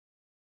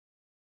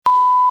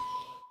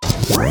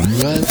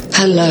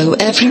Hello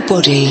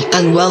everybody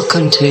and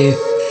welcome to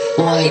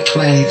White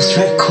Waves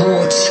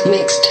Records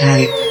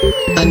Mixtape,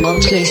 a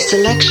monthly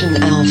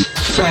selection of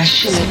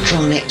fresh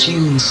electronic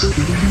tunes.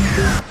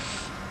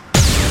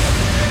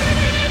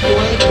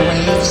 White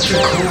Waves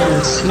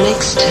Records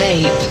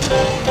Mixtape,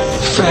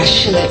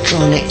 fresh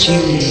electronic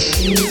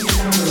tunes.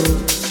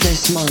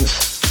 This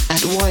month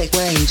at White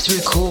Waves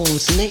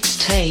Records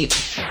Mixtape.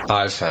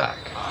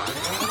 IFAC.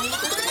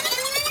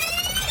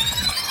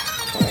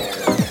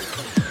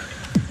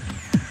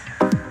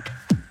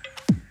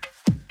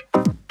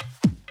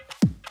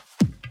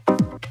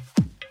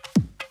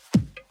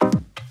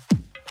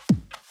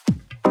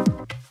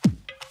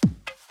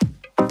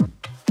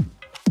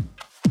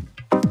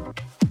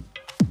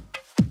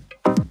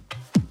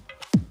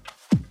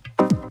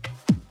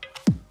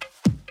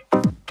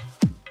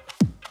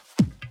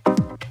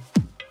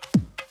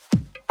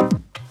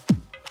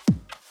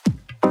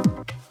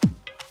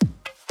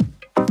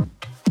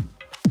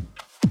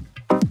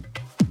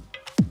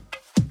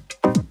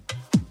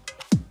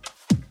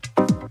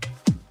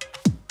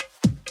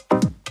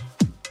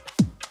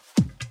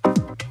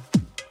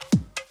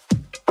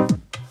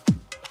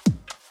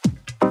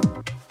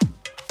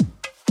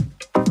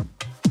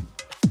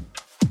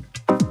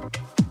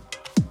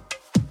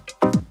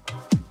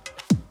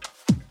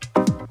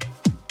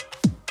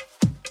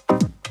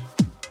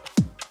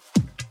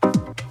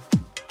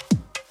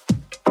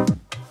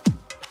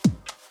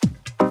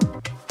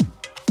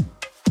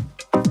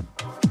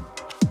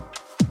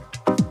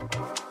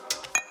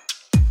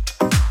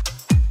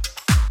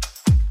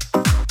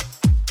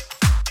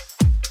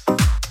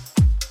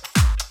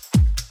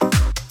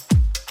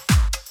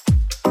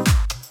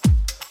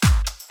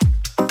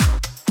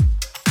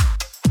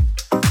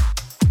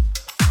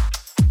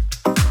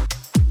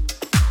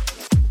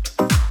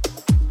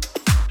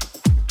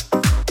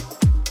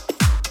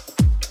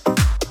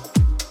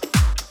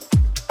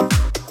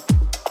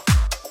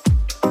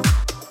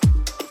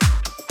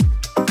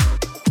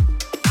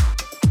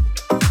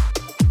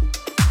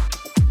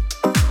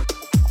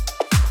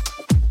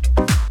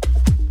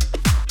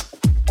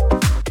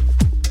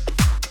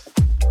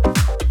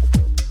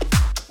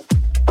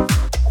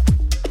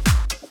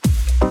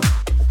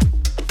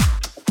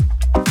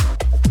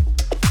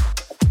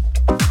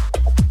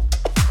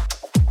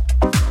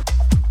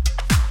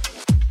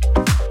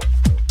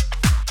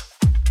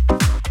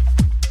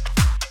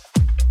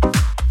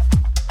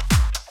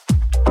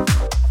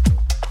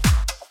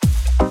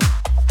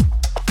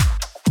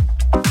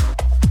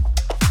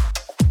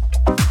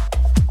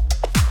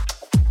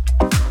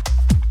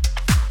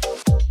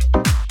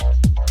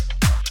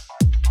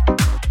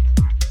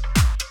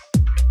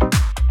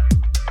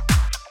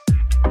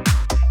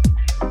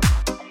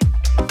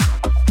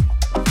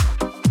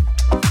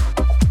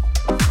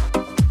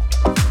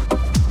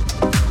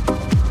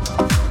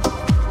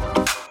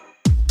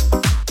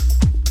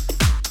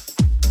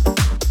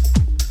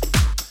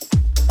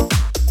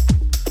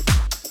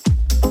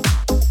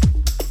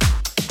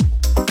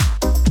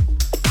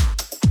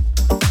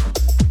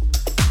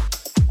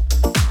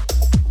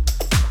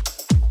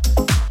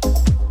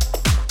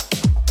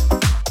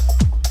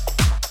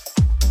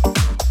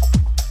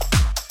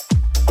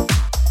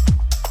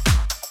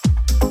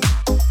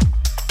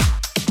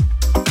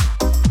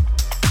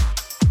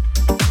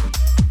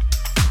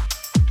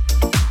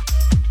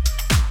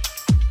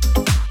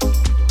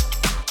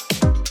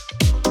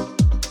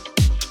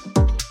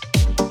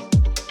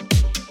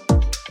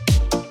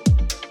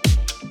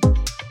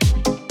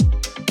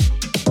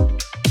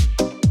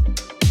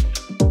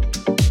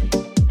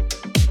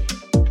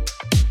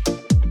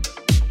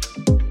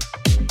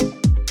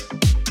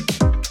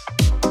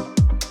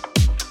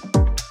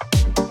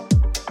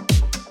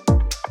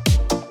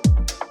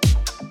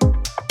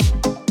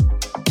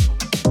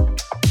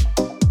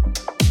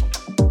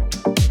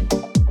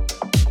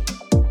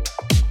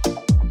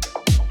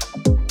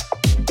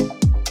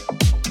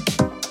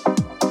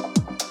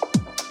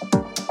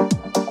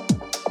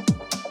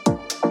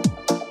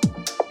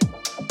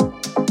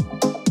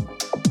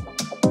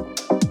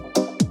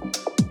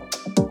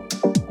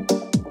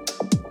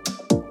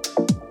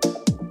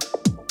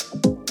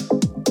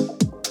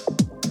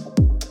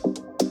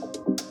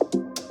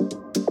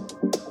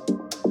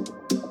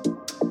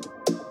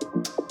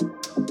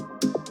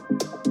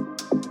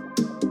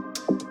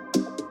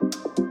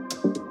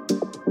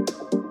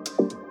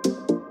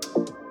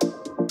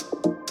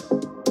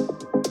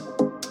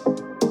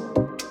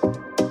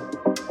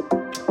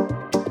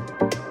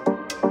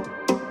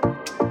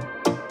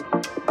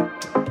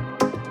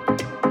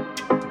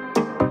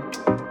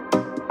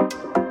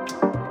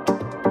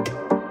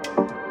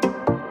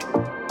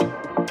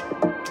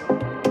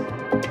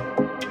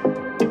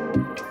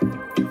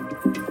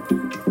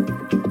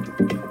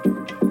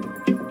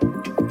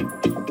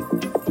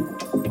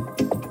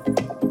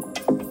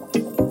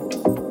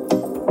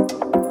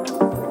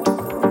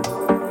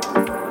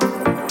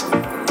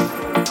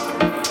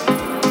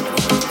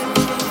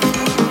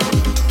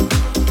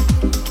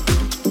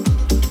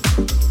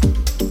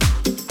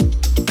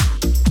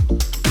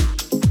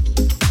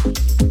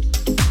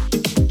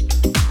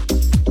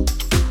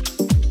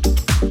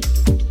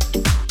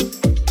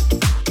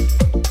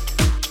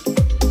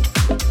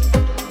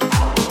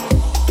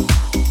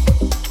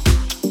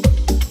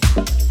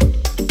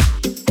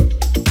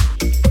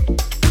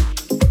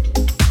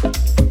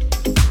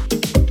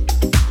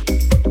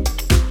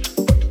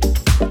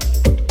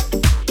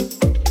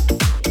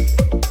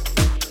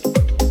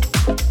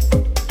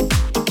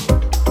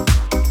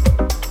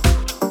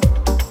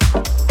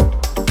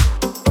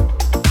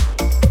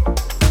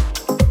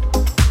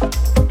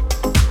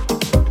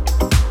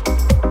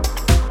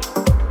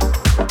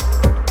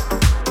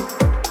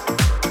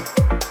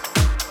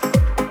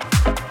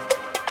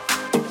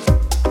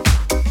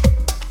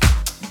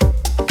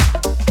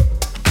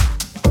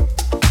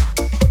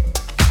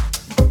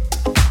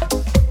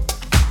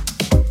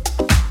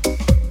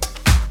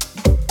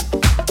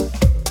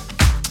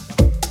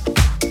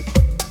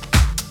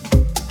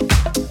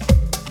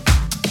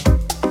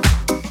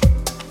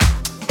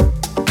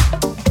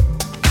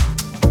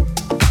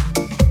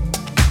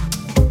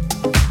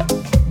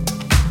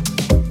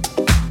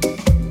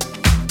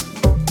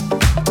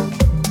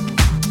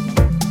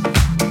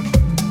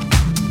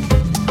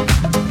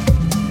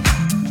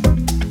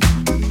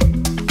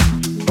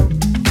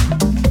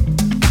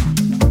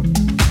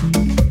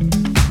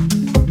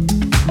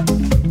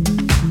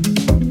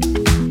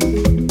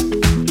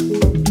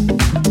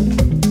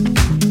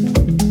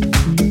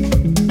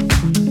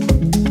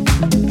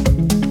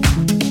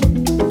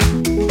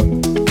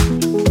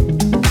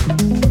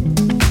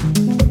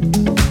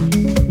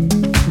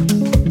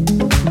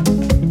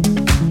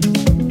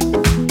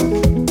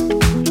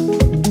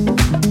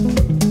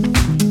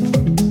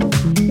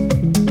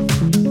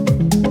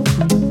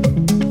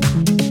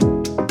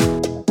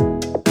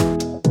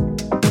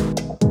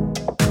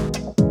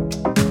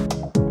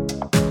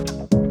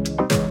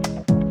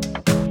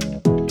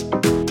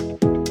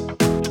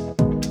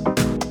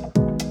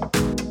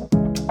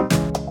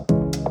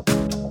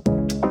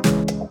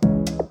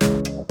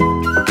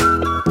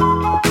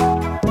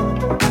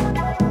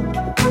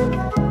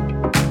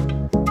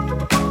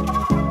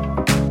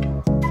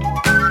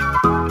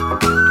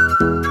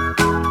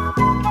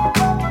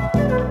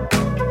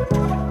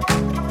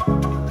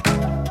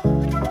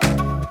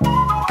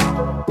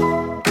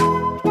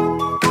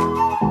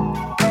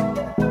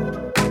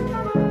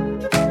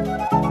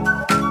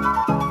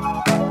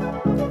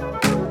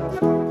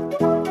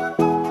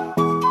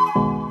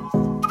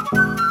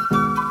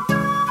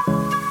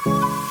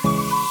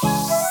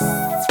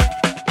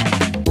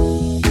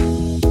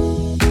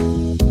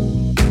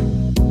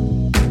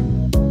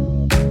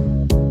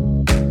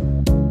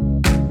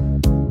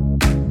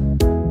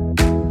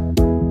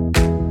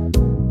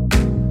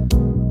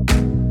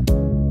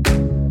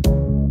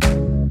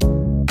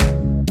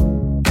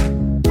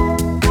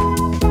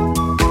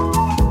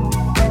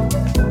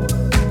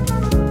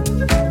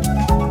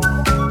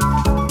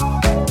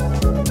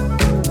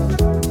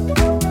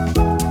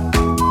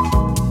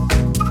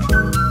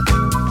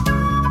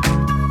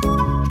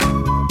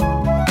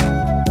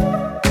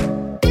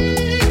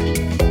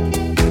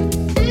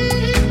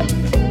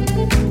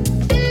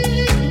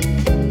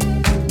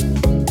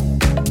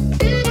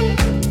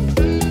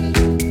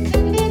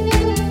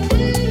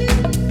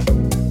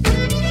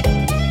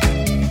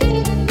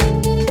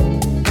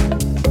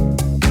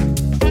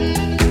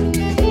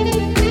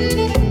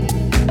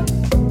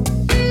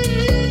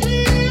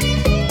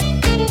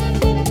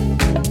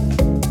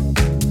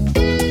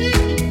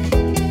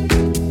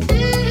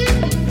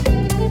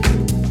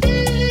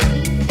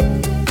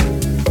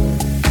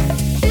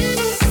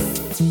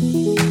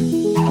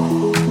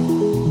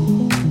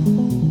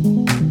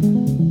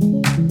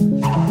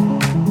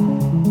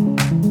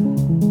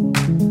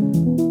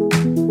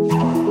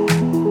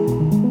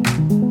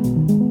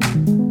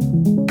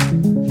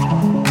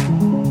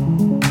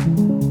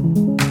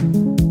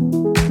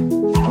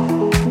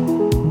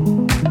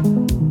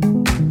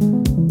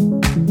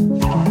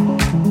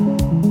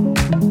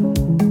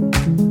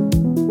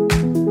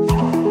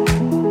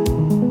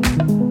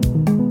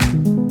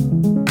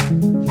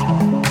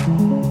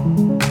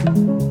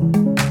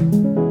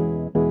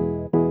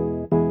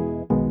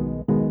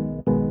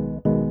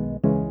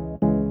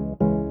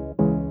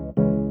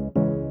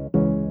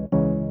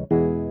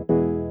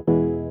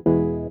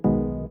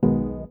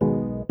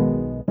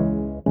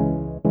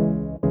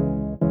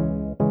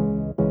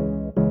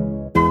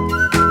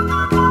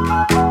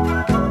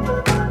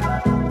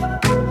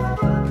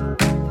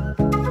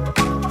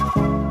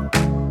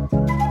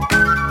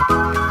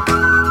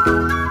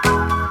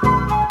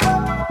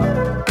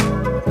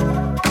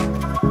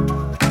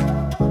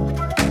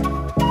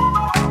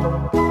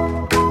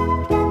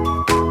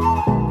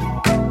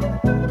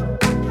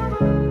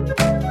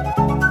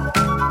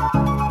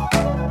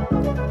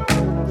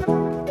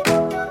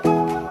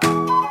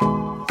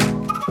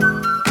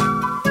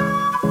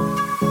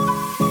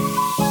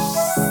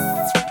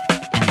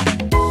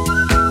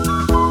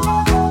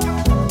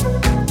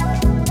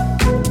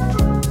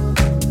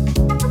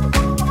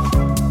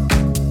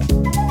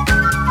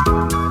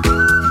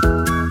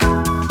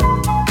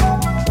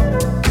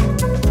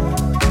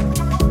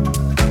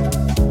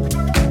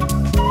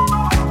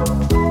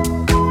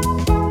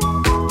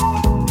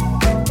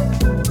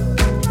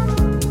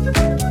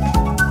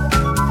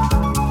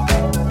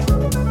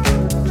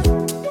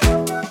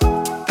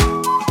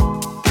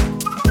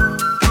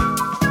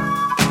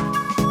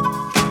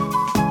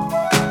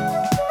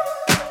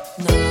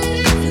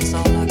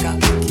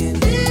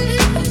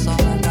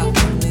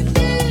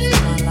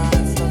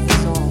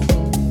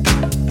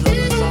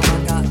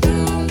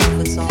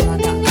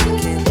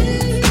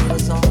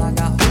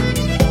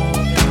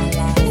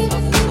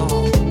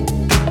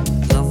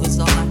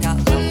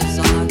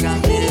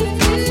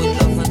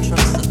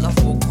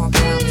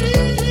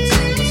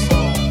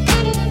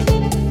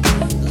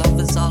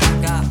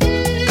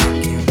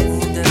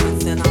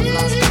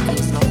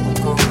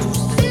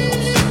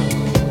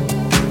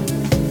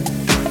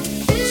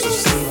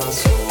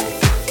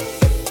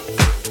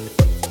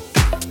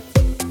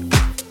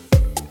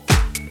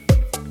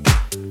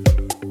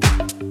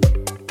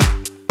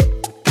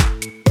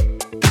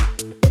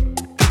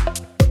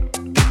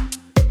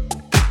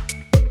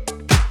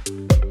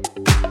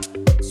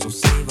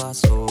 our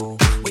soul.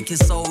 Wake your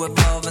soul with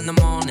love in the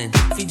morning.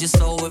 Feed your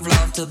soul with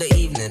love till the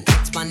evening.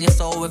 Expand your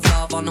soul with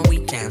love on the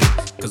weekend.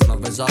 Cause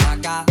love is all I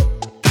got.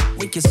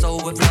 Wake your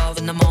soul with love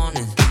in the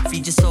morning.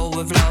 Feed your soul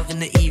with love in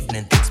the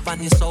evening.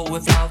 Expand your soul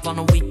with love on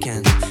the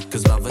weekend.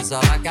 Cause love is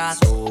all I got.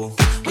 So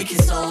wake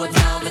your soul with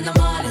love in the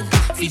morning.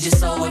 Feed your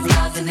soul with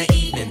love in the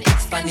evening.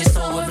 Expand your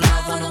soul with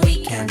love on the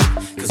weekend.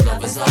 Cause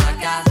love is all I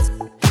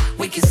got.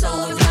 Wake your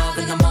soul with love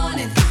in the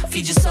morning.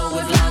 Feed your soul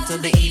with love till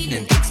the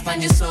evening.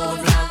 Expand your soul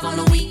with love on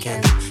the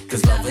weekend.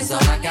 Cause love is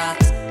all I got.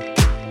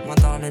 My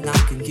darling, I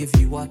can give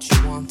you what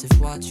you want if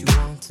what you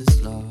want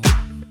is love.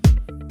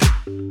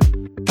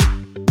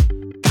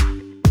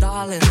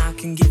 Darling, I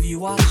can give you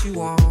what you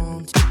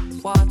want.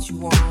 What you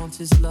want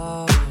is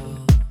love.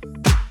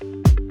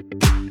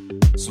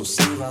 So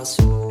save our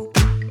soul.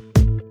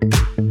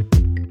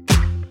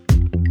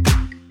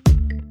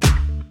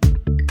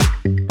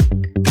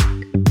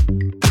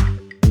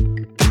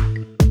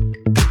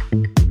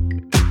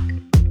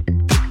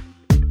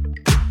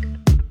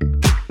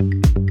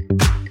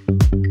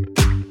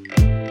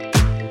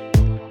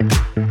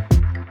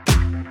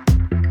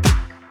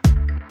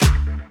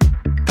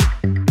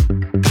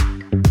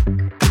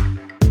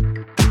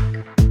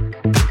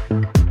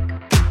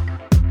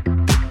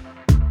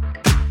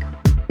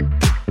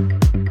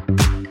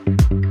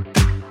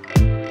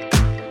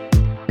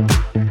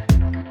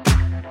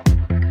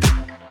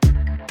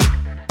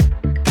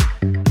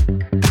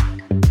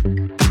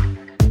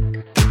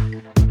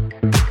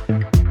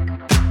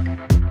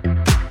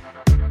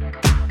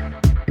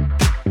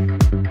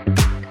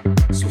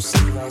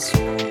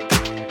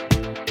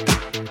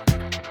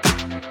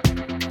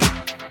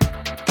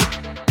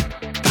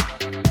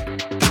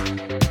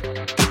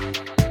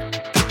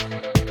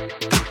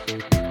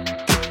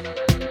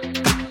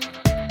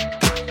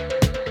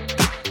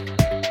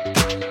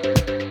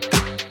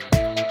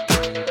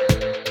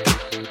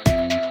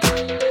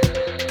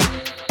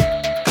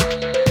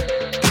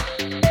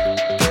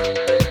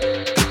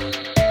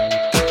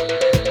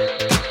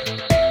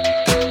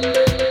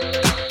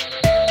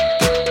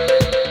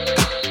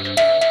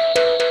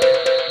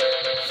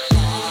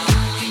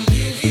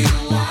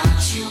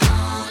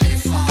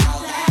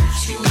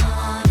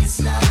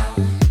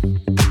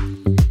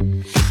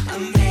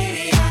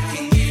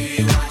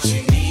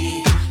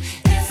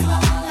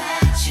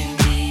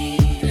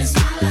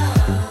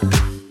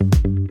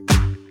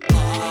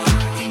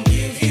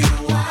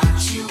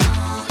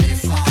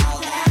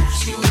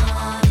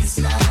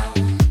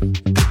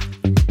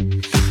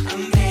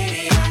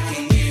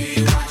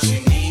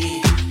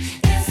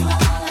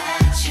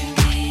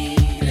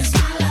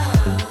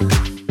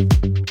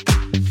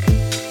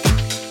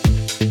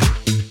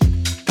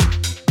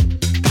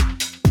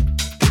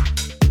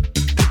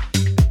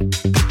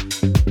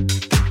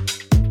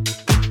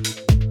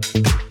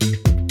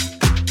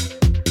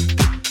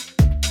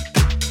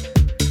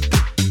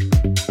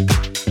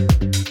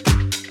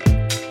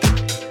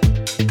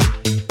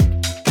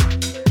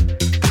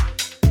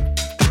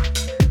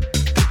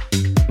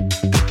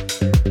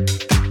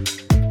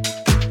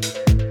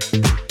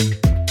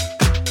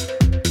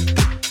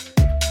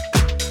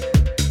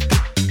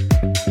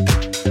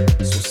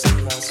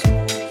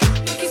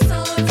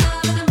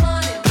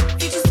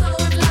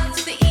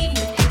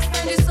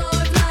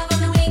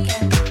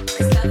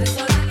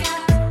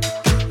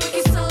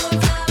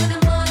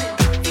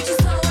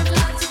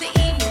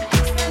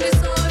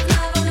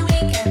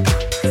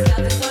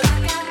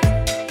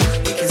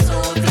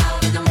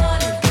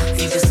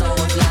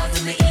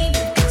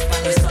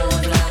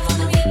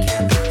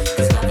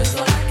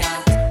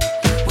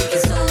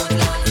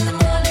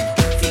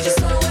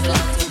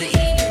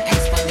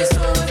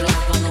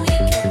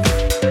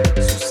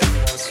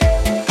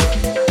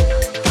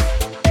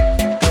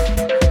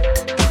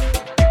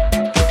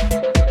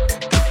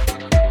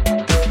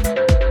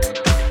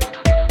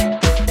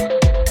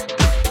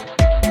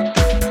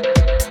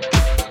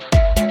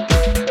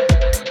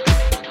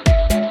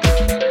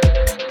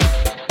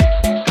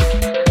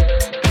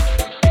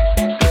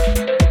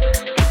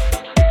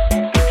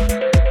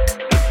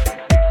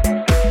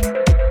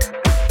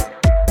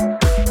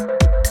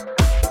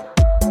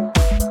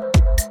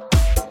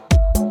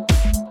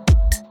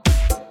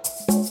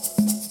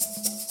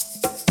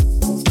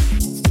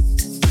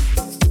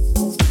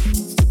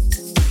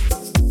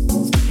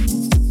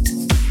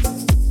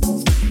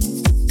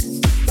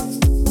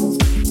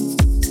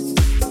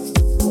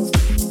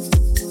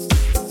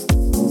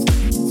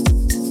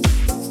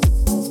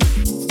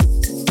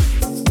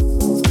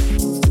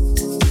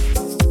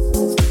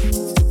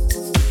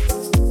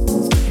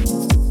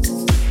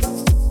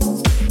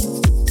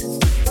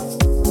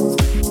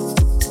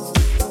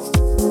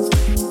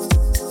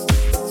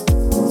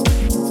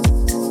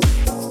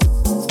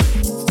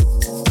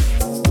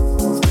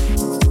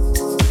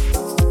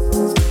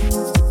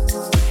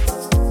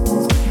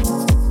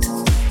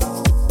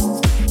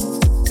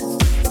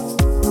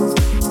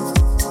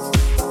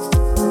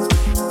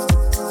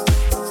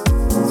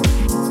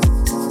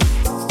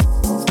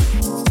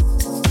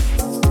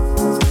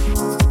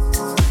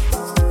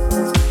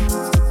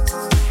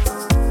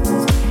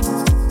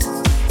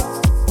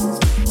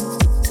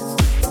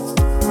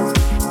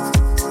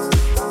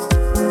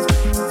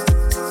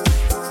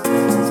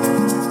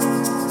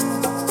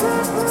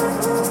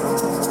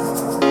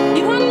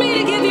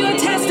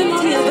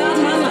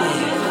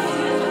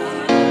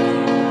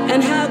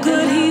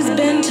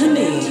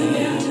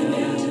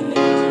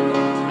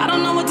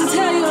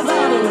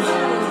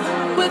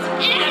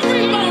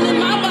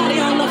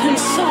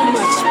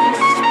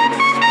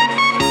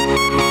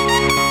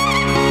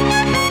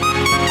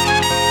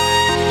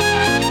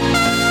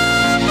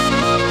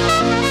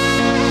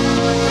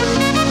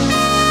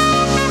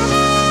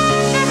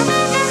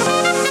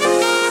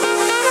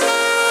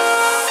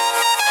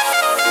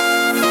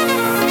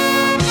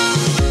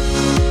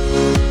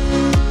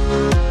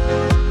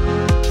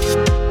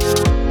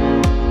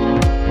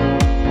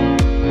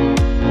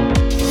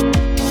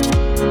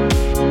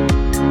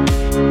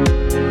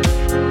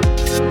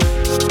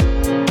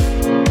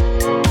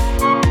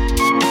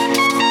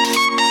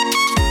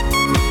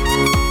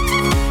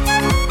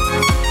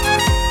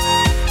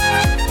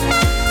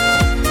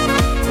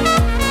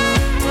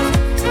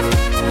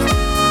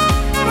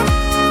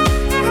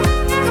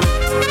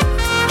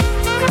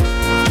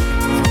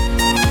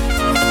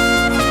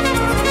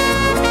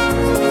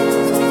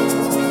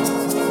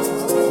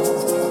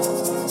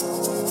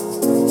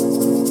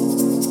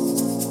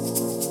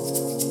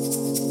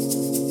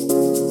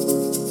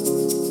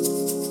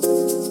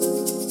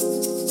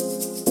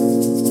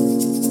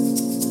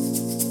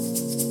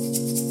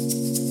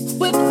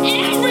 With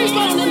every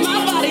bone in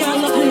my body, I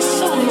love him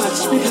so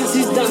much because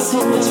he's done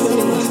so much for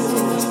me.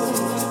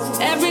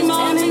 Every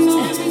morning,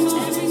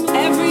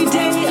 every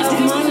day of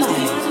my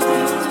life,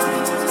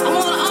 I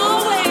won't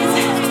always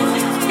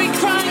be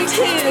crying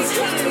tears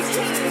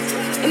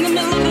in the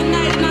middle of the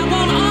night, and I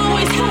won't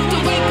always have to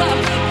wake up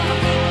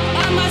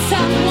by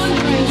myself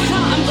wondering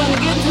how I'm going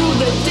to get through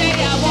the day.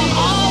 I won't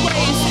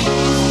always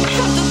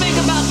have to think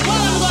about what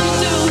I'm going to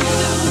do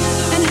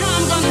and how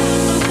I'm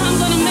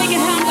going to make it,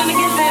 how I'm going to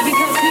get there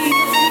because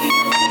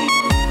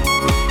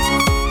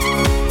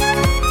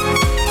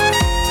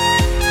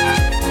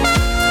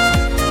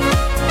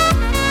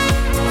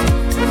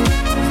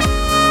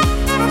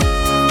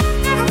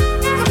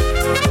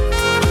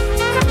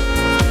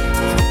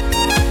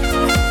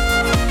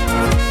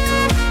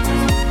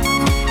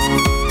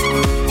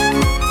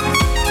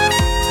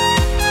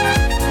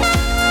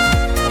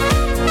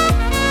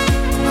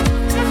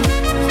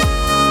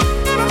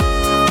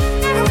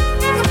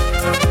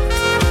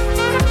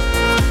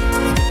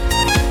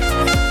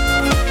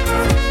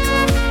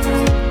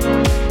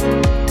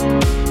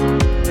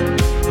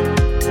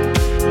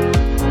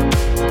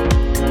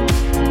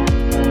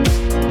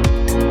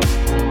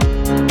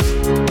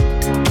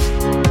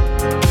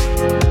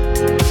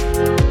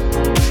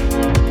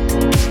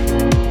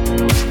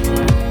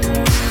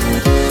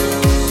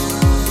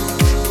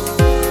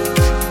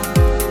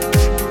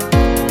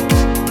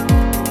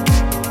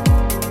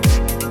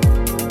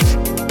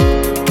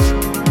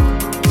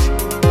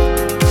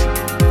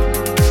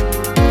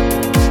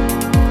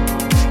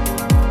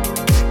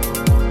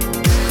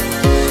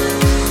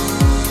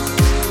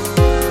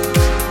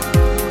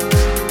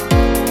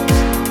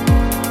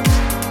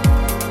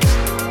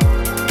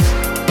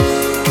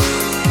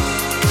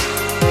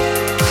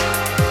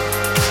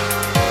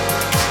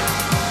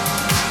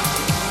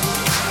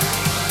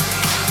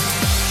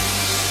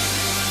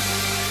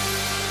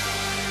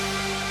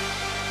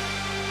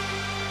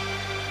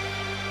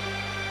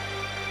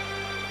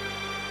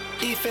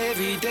If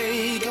every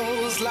day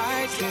goes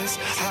like this,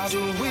 how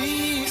do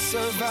we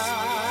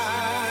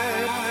survive?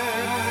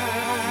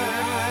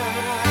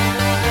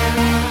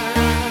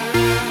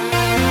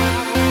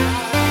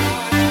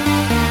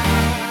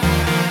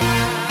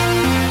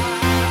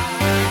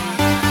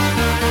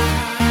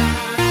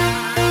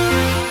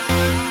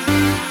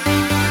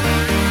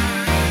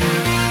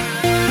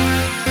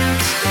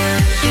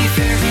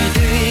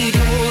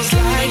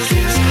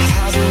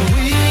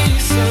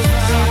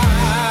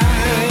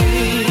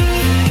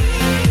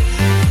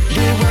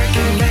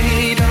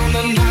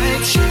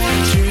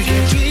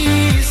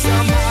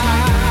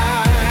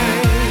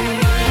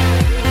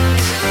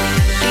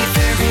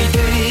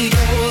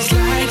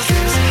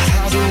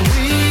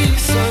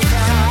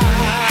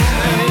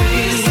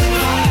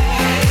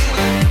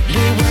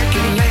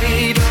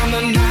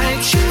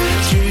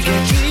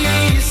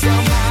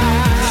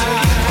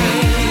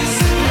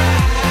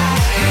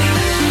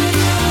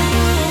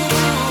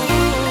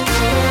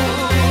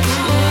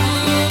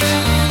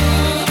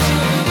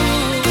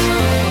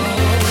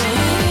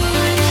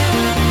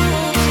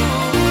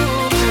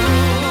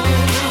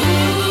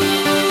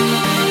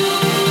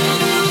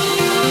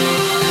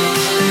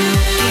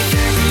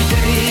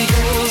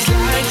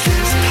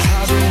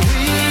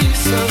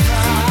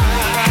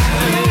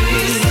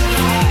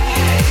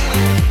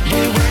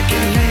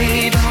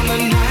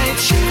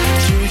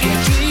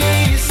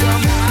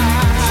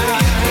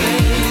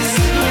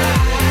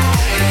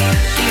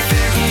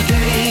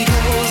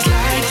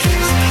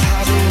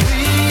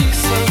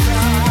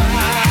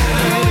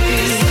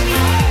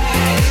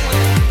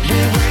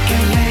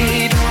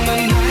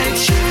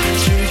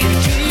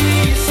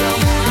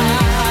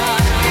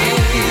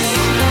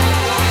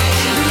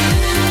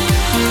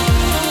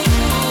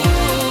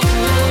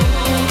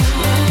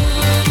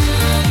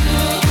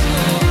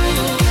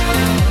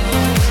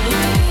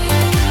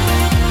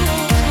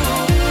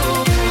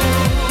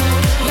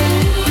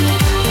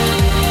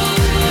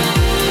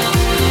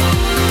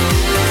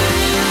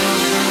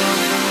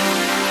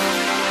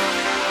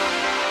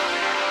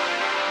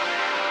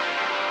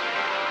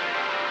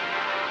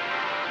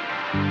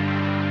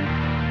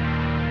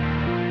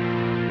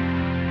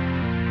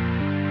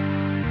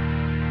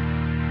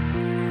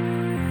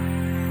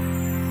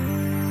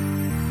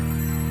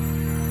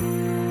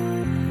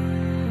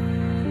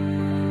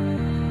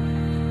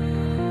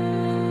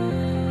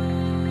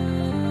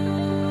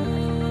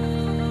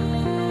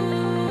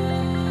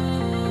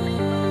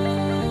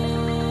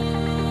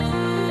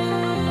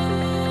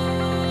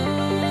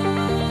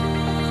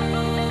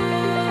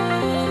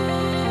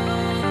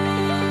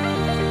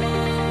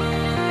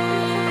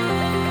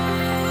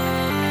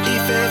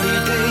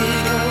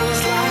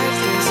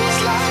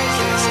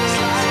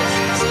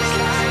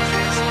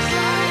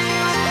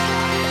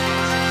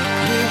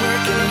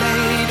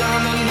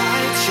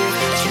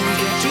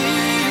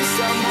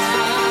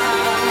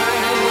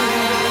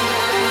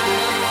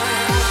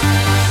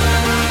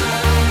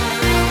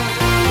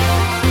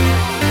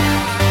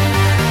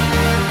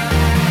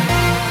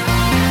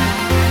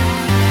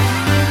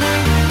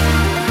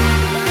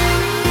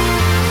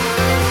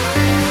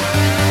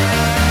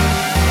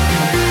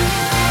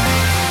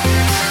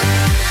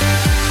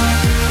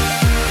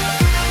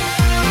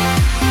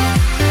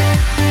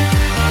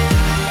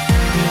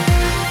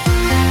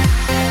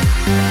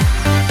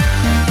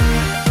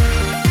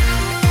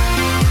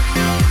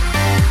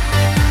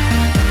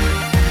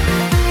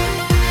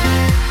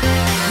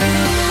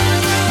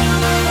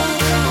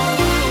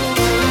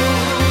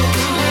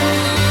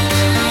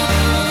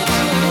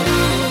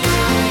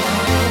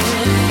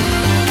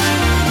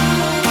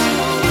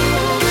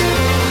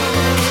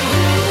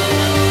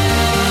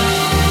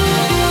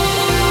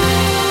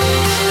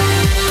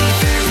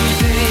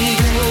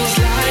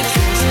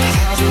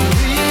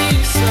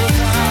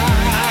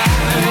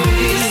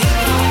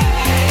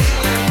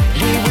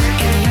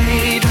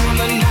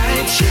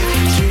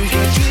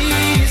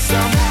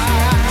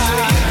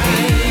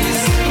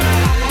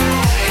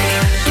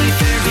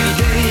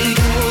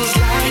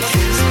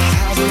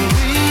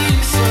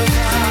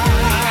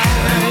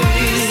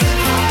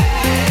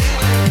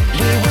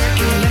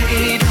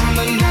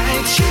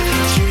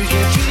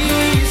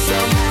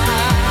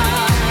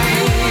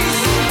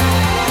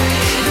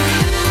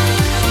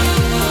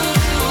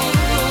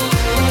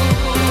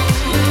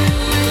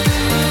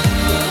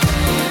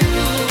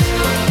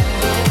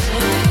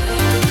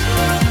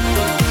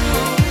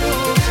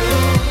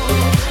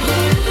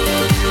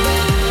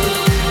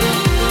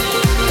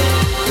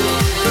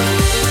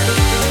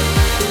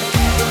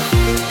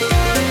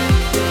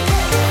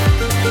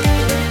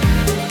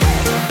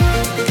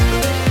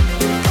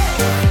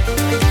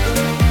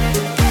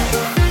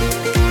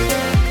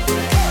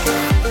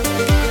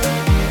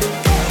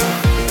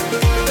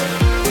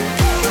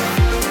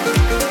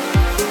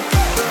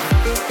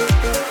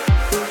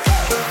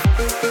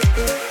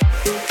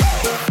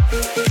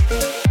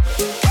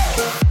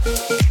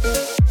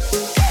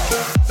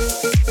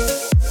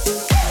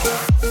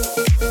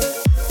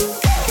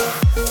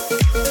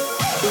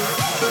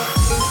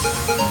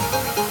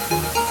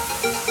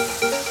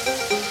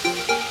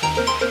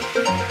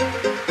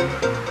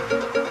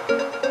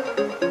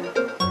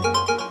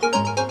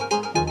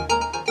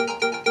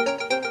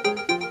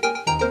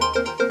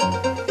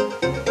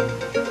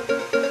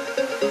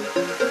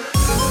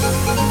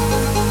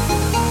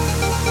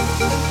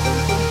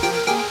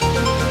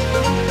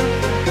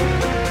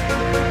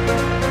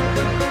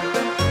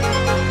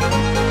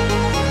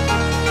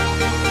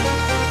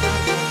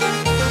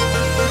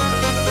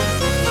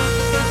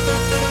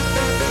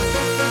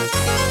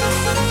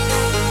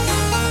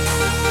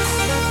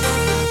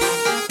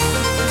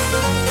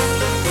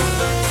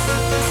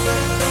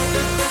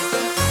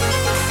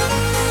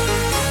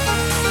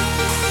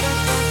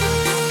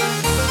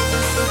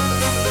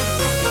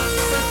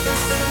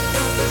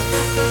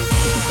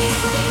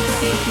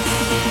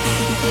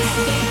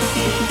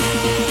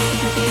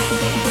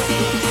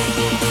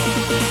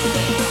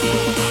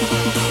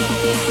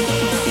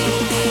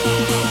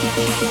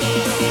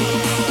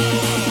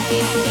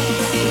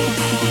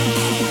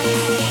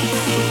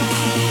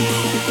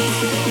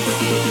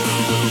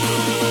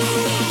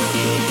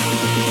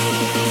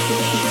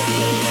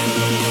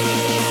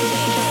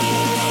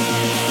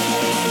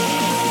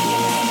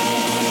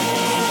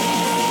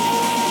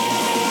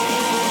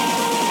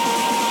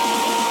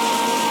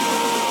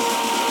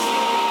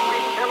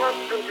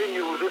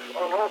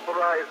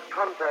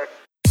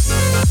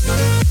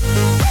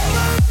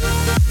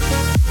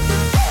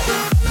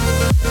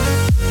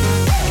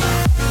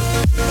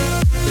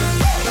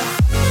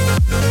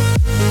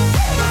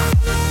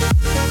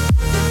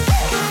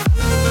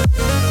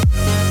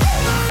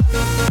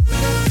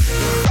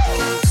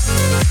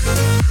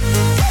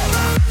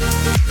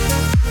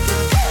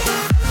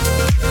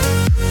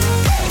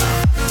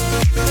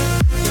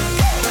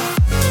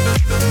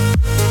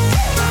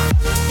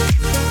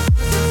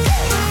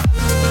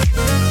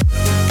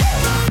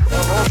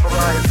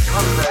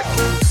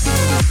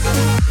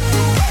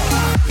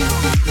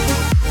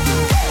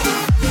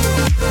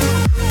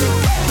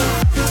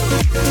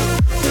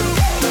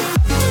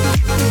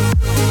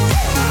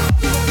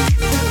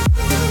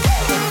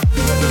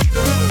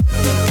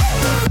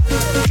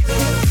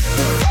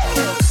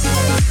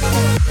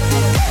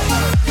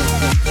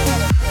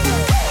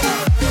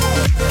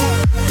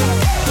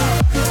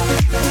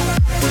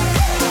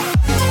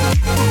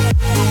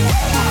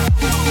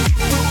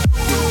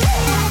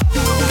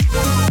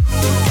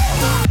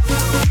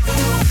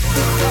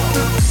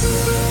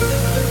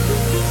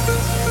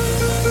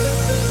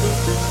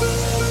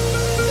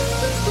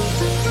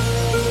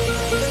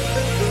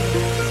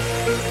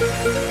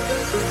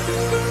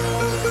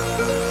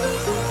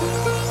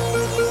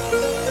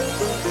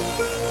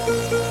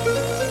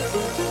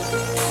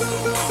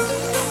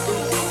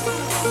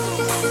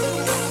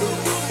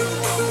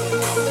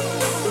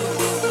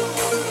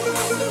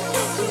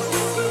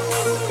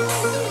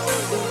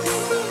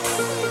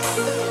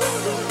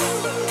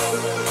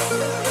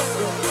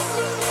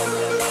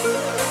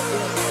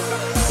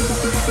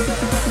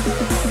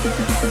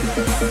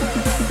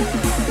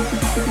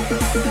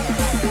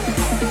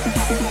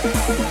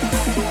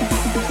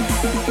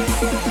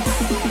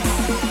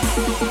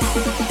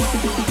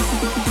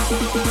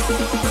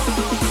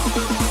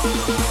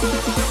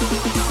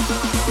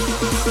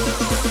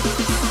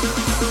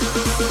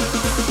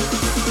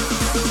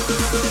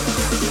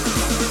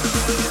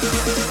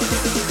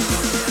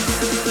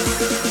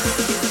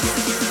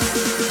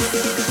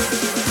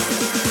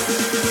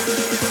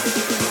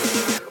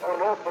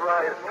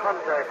 Unauthorized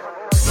contact.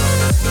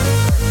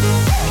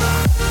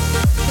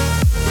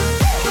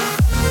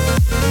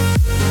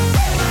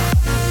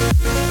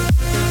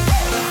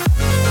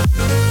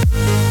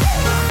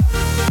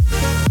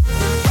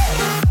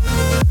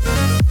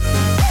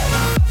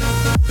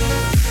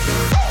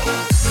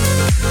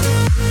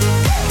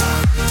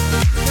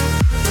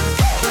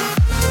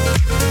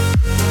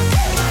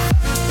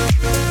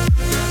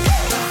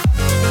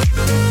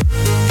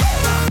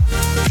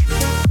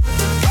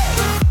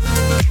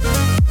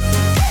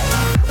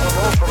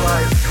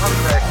 Unauthorized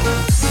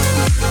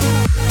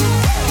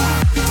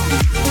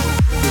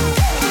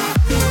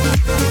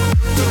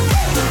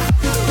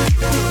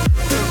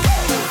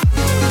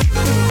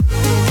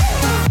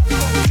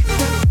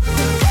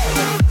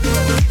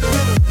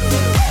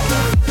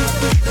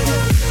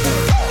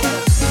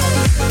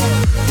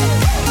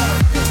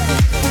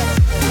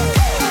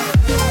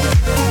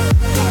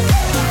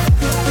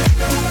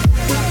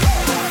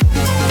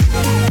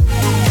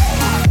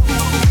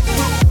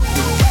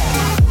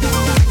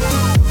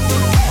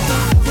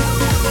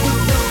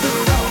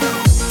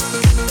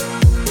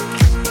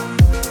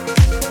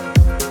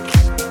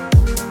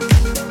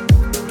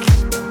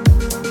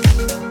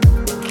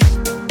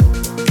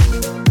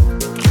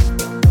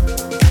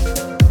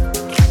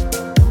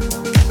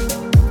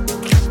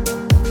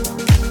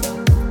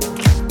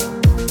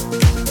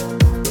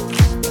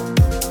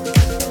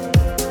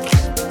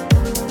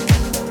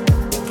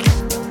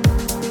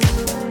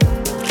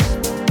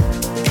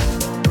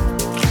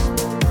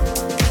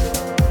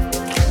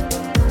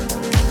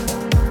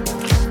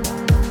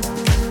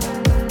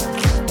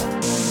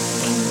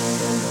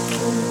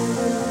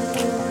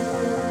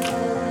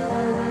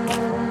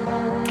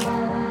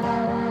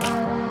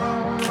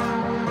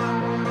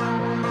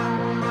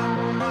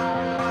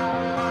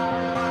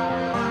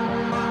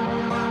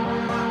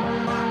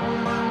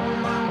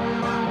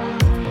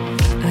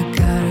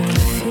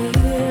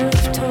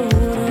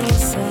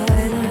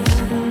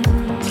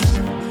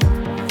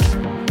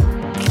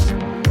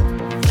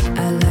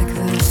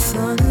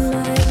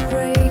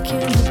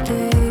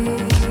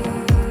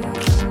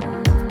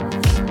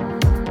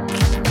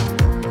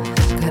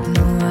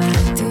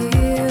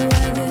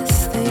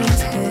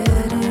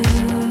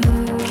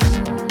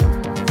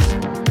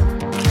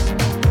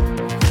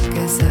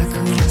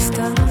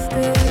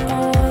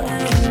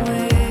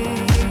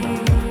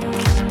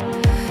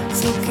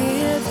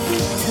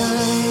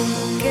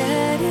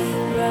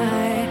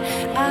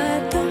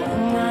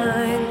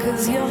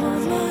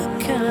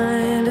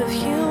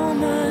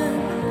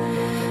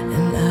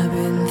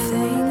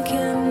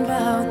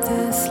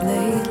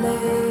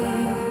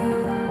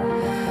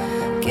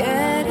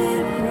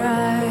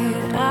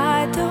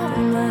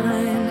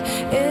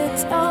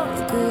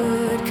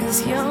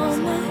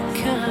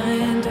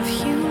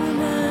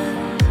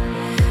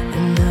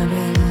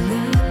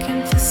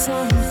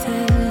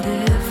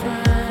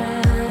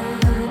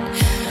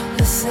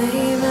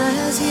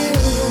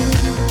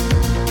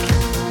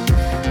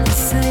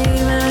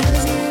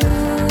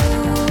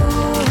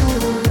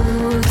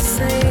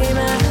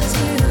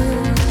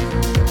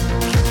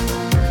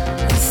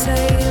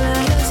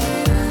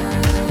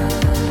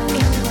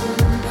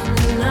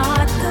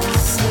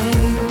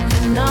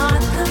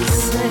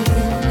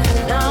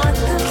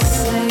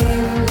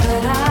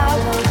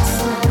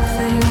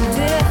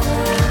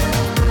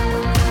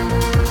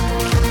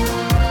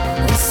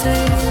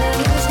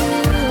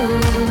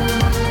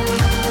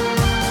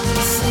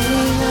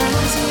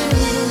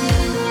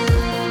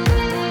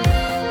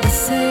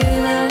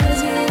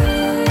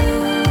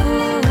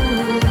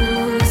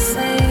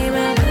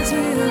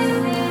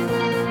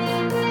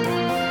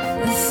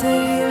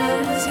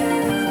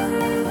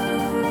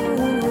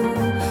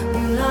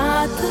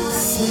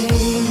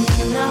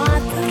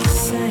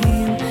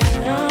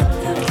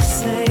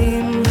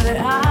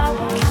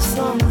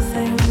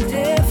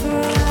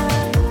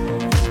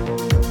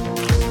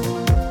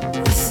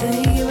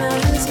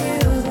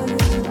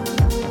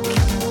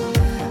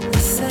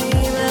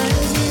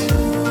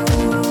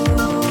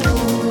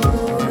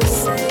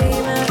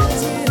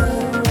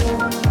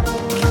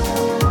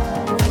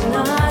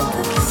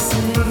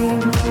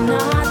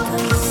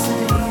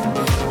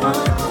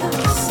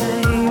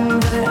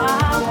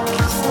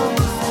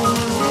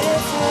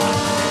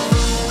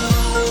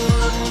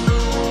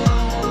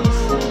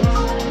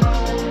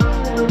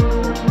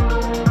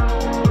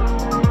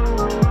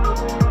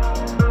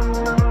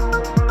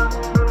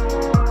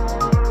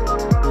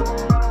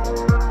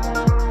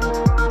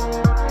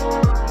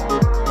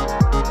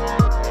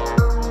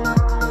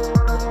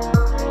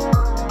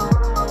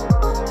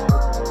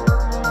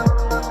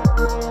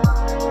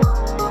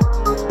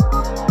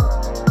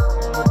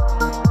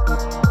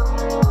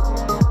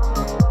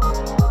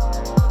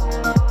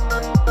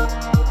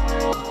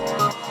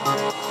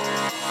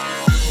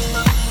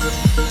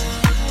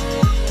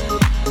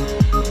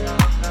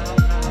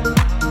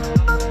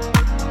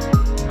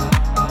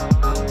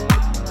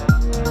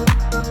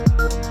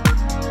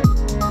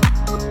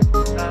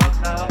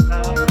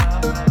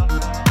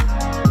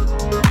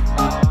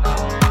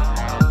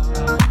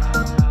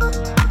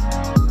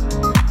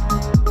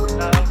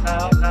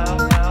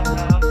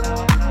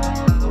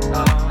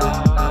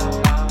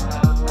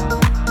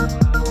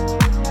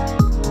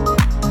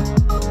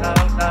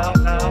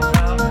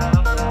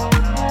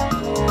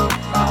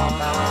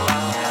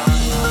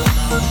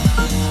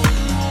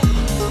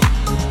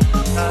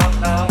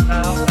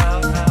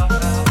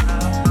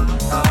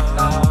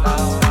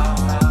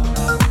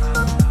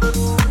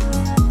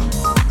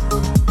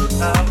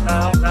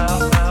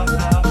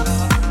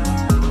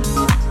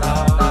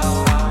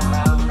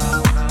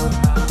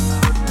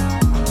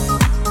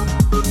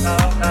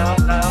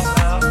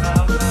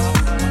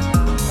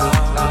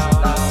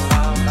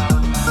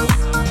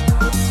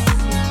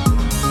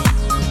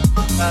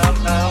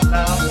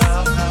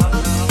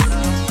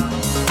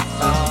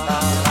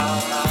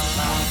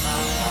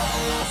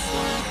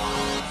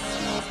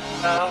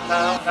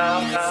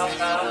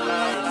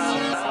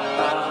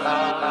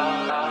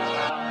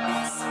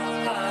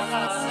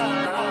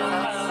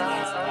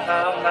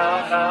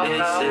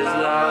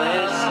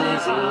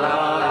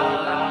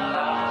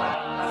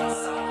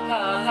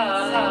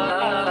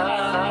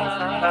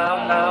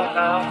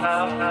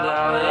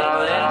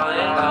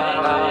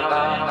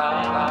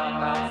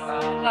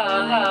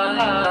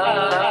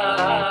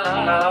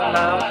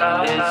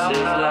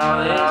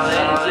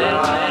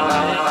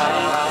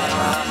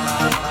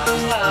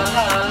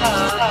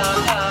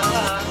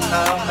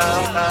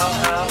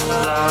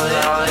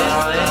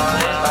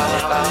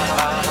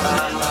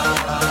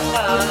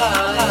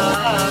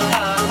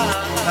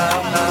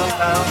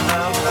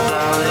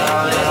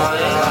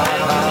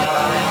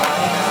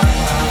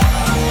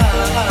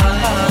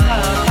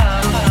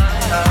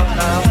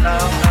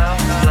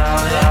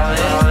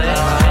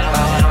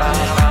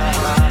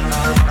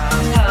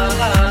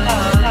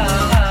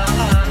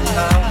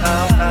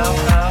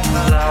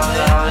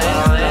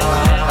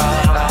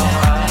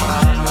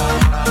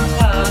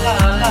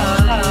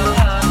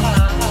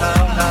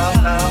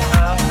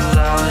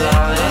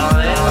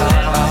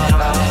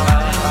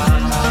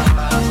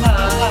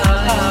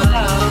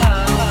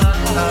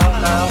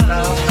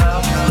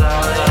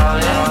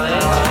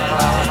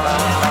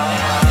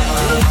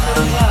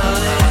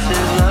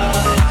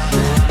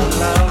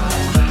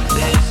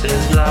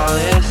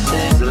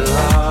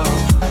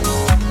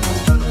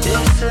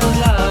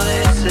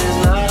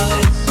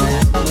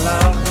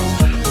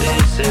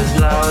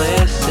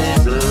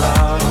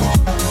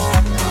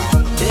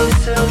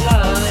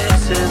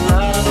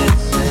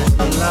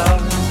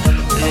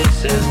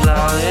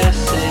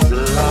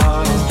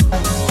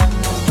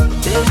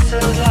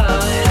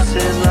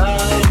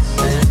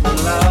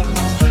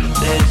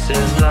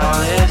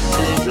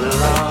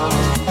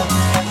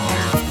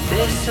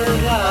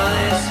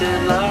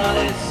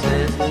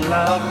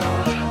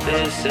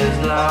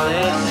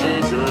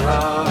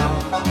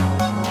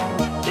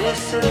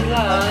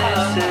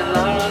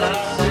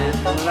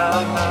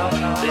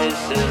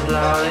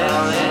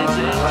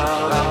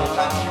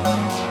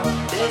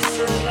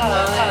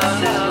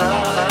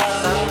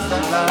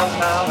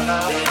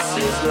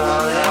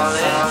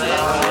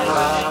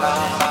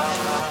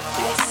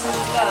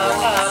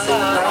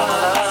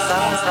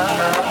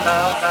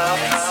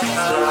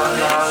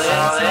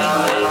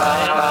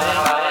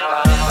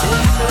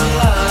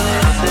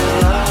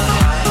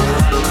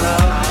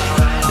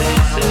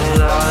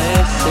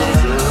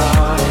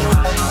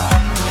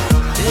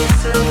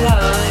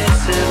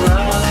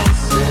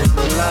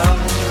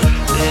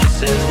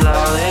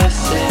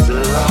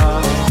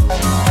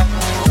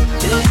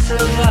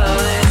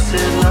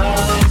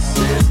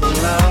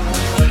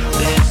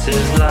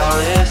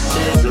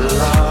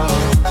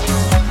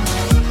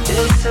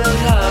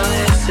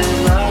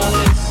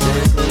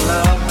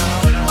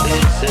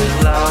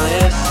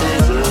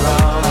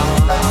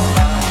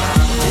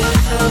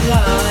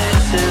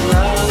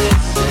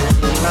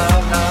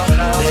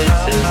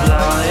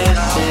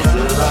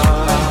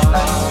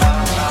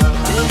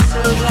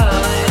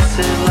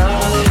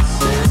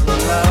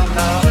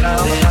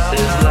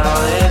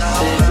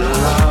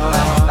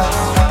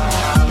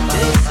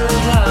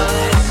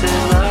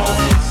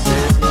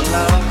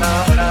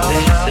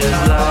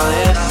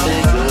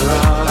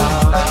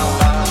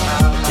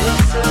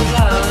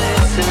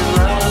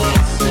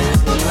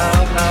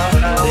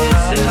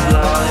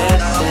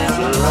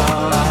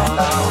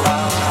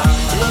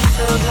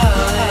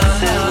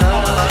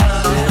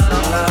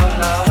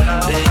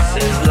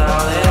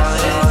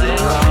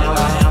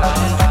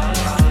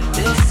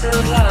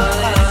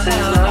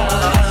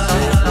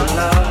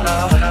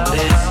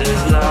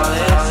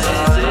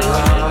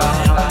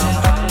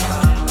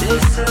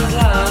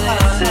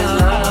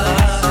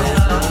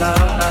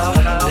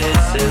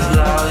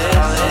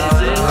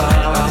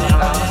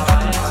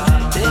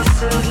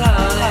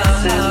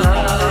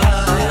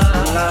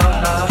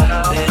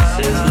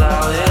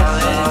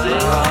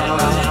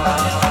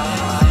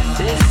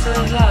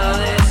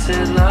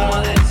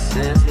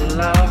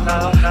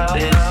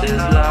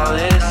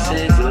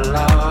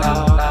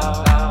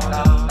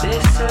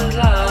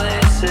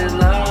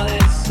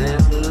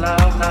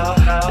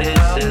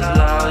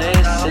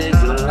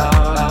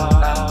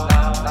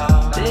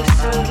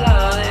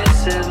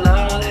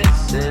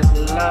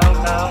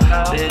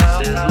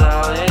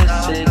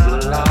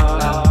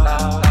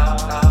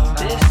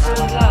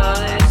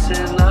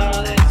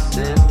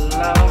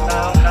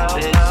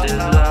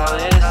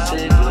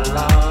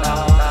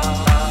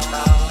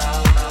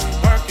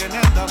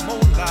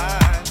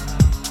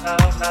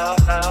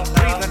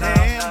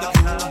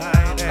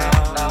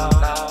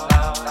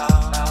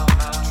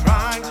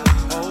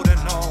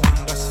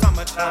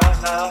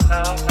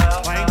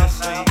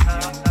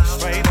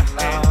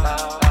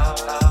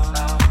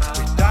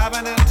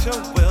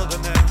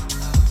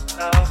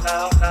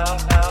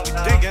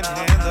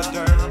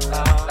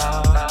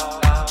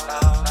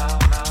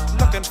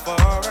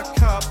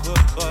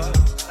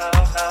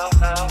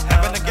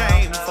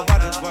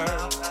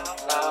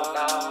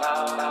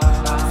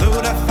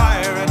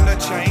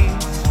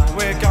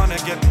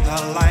Get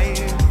a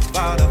life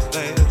out of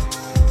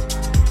this.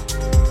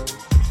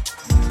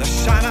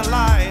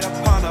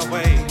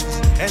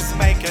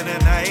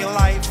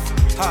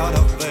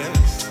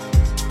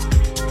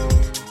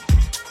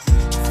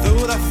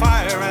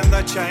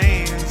 the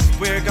chains,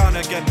 we're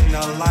gonna get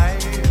a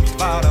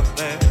life out of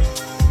this.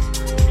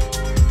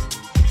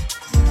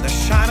 The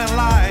shining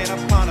light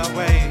upon our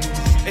ways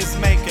is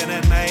making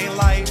a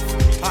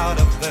life out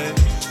of this.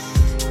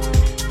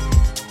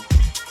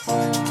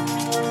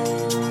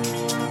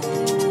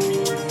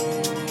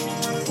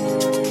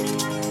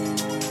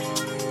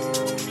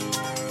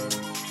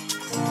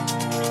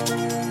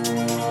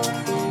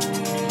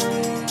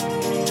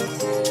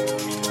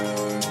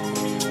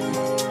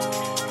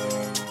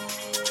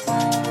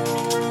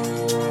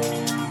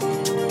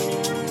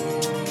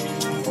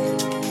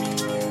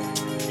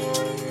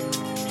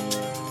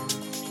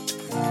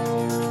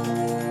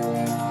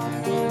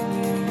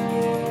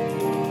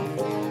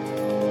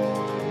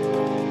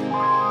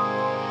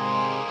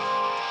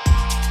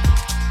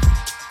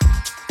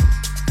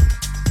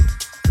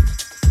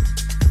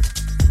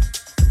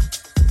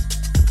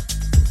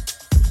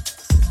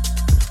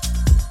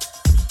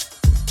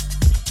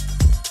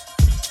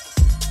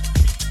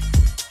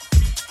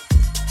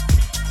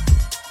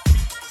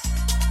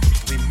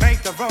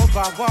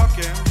 By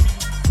walking,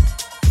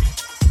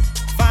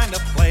 find a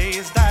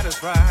place that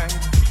is right,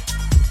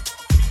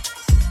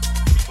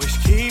 which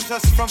keeps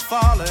us from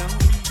falling,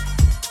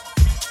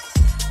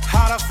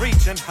 out of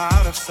reach and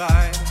out of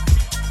sight.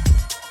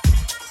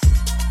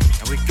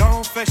 And we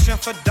go fishing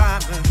for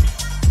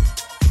diamonds,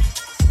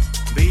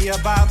 be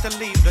about to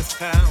leave this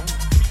town,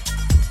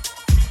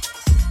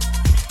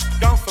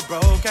 go for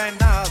broke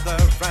another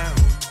round,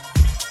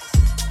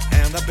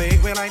 and the big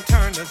wheel ain't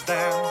turned us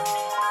down.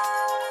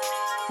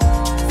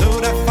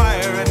 Through the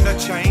fire and the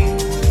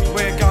chains,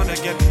 we're gonna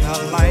get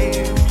a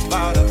life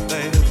out of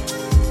this.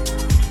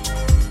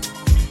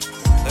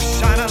 The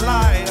shining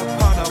light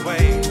upon our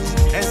ways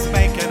is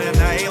making a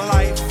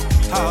life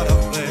out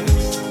of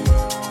this.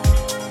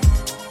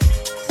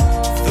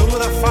 Through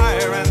the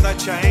fire and the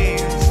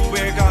chains,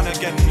 we're gonna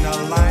get a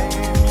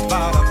life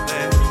out of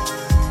this.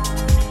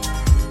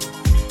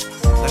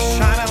 The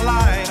shining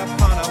light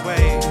upon our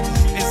ways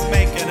is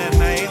making a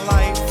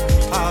life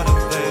out of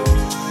this.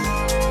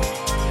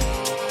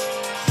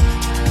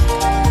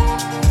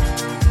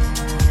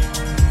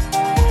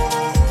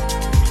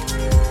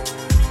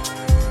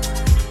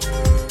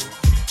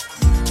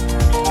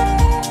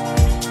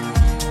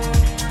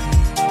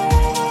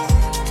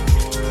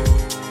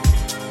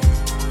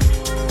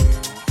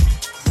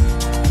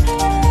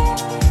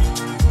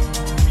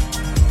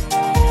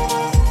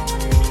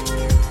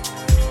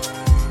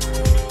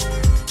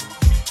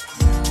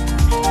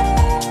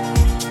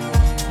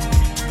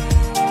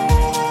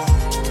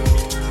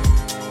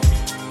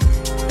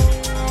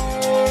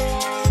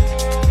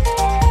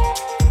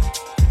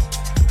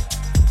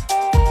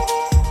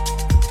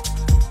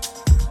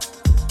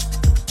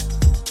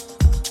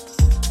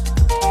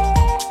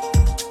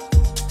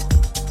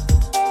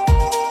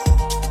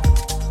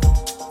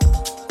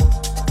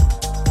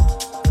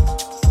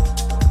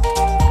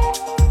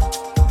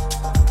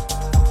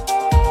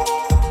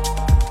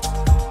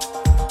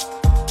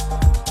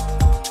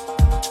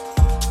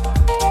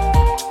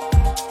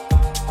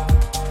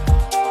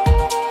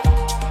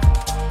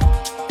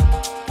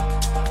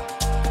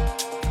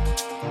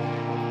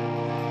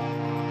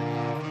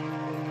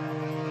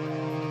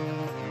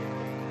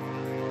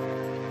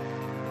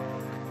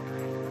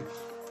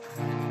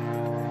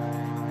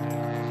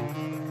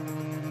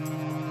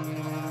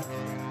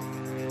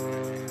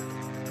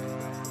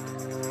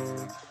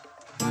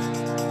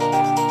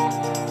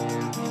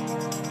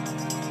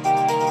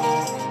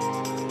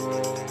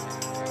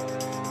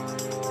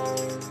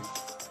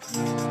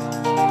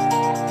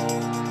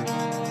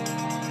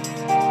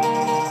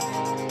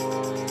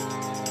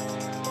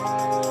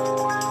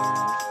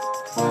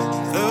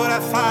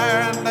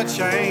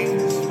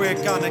 Chains,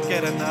 we're gonna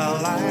get a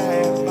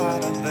life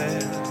out of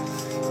this.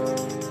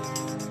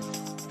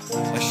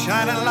 The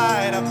shining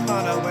light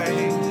upon our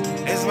way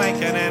is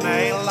making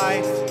a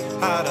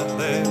life out of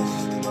this.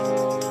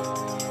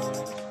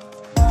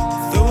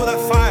 Through the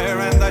fire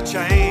and the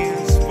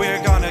chains,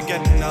 we're gonna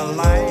get a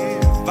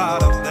life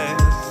out of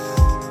this.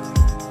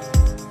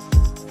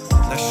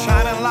 The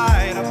shining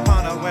light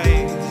upon our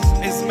way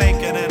is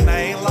making a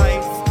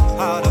life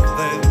out of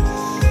this.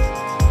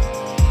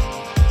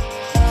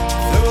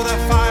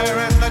 Fire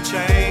and the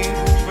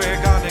chains,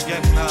 we're gonna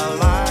get a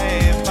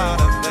life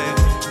out of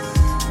this.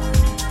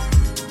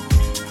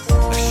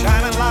 The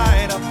shining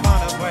light upon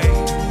our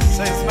ways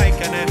is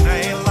making a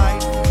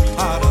life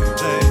out of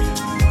this.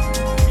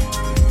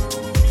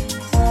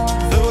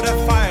 Through the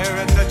fire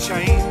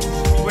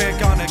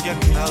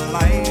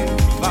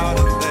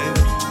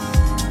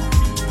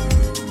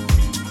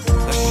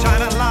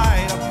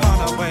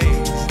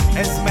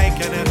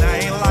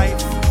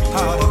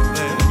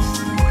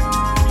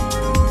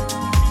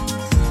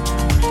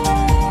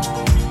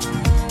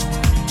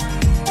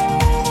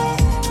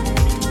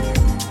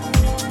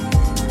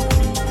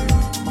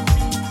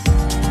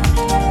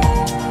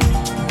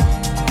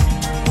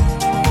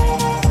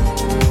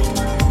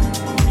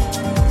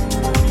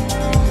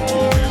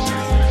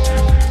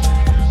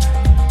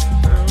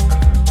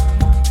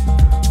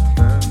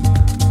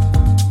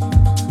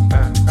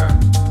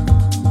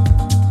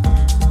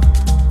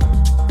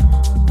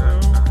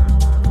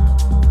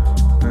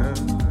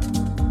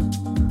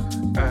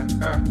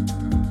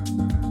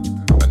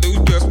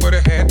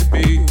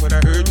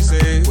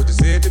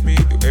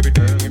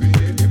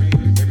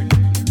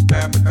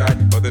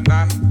the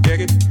night, check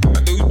it. I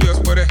knew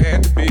just what it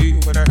had to be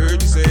when I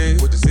heard you say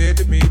what you said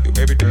to me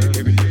every day.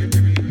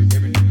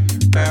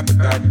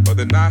 Appetite for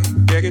the night,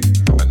 check it.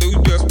 I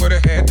knew just what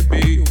it had to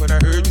be when I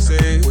heard you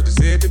say what you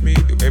said to me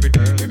every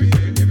day.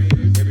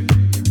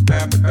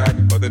 Appetite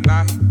for the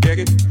night, check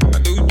it. I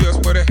knew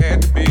just what it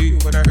had to be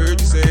when I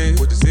heard you say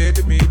what you said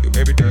to me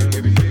every day.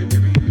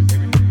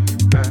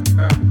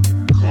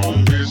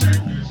 Calm music.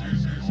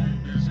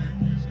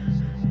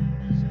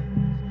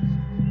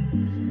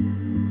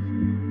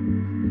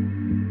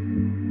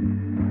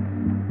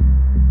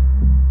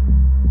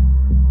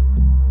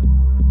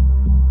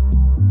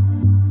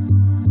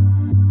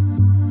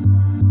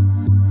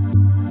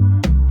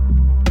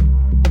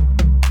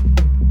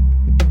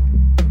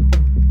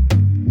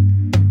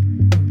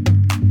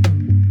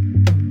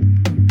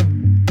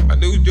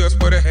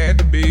 What it had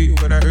to be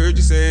when I heard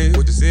you say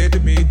what you said to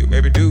me through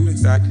every dude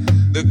inside.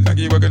 Look like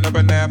you're working up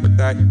an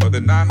appetite for the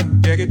night,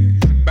 check it.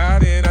 By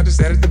then I just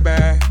sat at the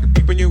back,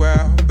 keeping you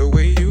out the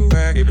way you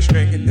act, gave a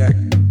string attack.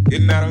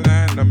 Getting out of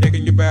line, I'm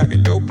making you back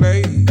in your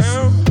place.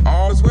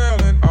 All is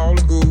well and all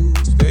is good.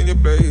 Stay in your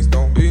place,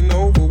 don't be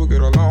no fool, but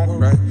get along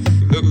alright.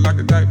 You look like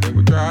the type that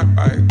would try to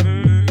fight.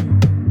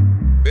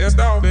 Best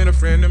off being a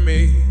friend to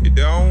me. You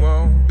don't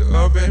want to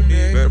up and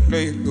me, better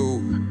play it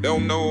cool.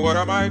 Don't know what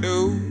I might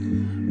do.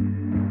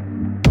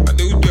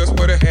 Just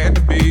what it had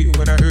to be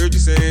when I heard you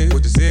say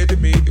what you said to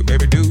me through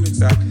every dude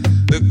inside.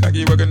 Look like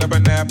you're working up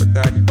an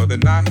appetite for the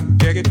night,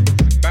 check it.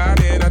 By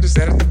then I just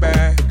sat at the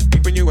back,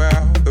 keeping you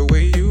out the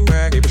way you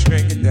act, gave a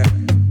string attack.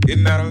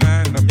 Getting out of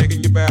line, I'm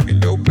making you back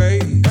in your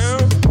place.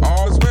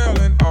 All is well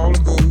and all is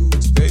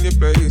good. Stay in your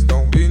place,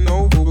 don't be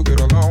no fool, but get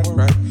along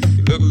alright.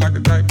 You look like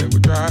the type that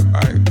would try to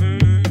fight.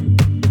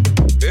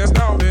 There's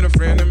not been a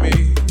friend to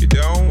me. You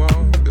don't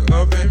want to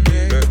up and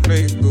me, better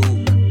play it cool.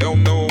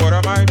 Don't know what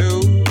I might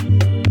do.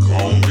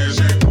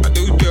 I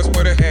knew just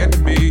what it had to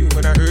be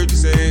when I heard you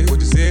say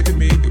what you said to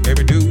me through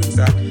every dude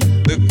inside.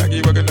 Look like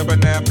you're working up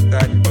an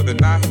appetite for the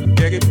night,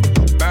 check it.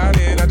 By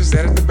then I just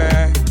sat at the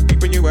back,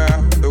 keeping you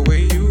out the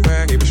way you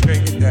act, gave a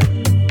string attack.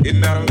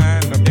 Getting out of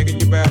line, I'm taking you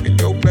back in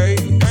your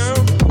place.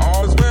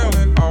 All is well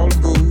and all is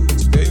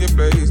good. Stay in your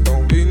place,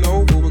 don't be no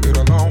fool, but get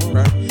along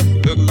right.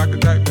 Look like the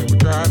type that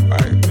would try to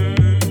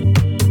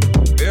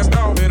fight. There's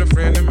not been a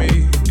friend to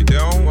me. You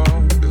don't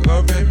want to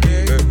love and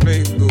me, better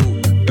play it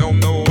cool. Don't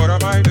know what I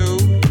might do.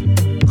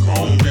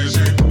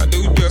 I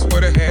knew just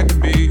what it had to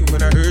be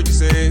when I heard you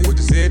say what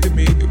you said to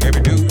me through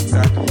every dude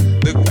inside.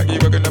 Look like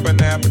you're working up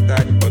an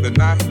appetite for the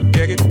night,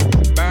 check it.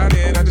 By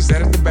then I just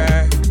sat at the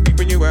back,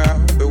 keeping you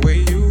out the way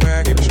you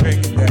act, gave a string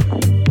attack.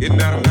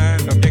 Getting out of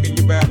line, I'm taking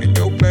you back in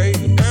your place.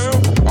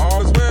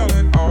 All is well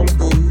and all is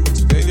good.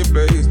 Stay in your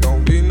place,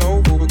 don't be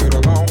no fool, but get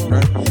along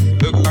right.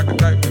 Look like the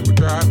type that would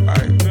try to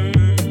fight.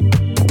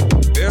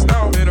 There's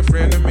not been a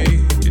friend to me.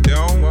 You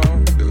don't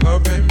want to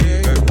love and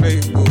me, better play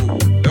it cool.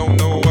 Don't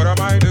know what I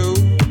might do.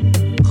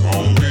 I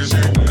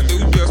knew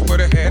just what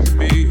it had to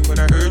be when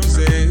I heard you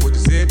say what you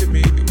said to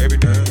me through every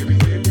day.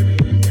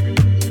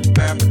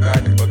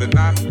 Appetite for the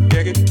night,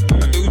 check it. I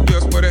knew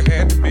just what it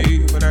had to be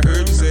when I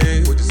heard you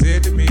say what you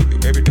said to me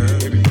through every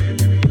day.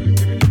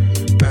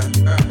 I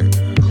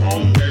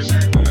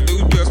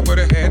knew just what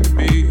it had to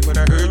be when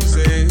I heard you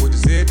say what you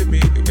said to me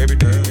through every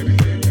day.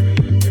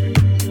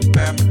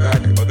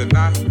 Appetite for the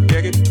night,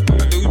 check it.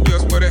 I knew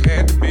just what it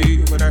had to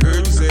be when I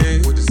heard you say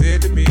what you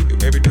said to me through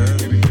every day.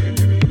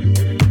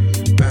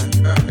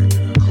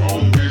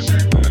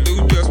 I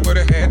knew just what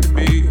it had to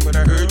be when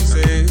I heard you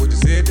say what you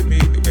said to me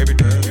every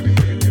day.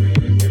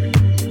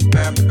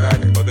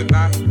 Appetite for the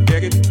night,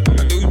 check it.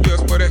 I knew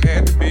just what it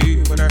had to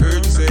be when I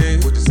heard you say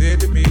what you said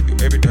to me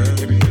every day.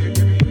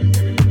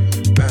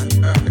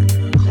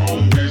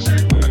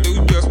 I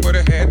knew just what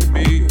it had to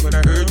be when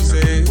I heard you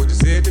say what you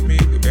said to me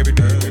every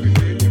day.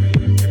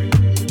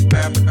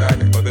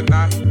 Appetite for the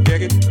night,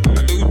 check it.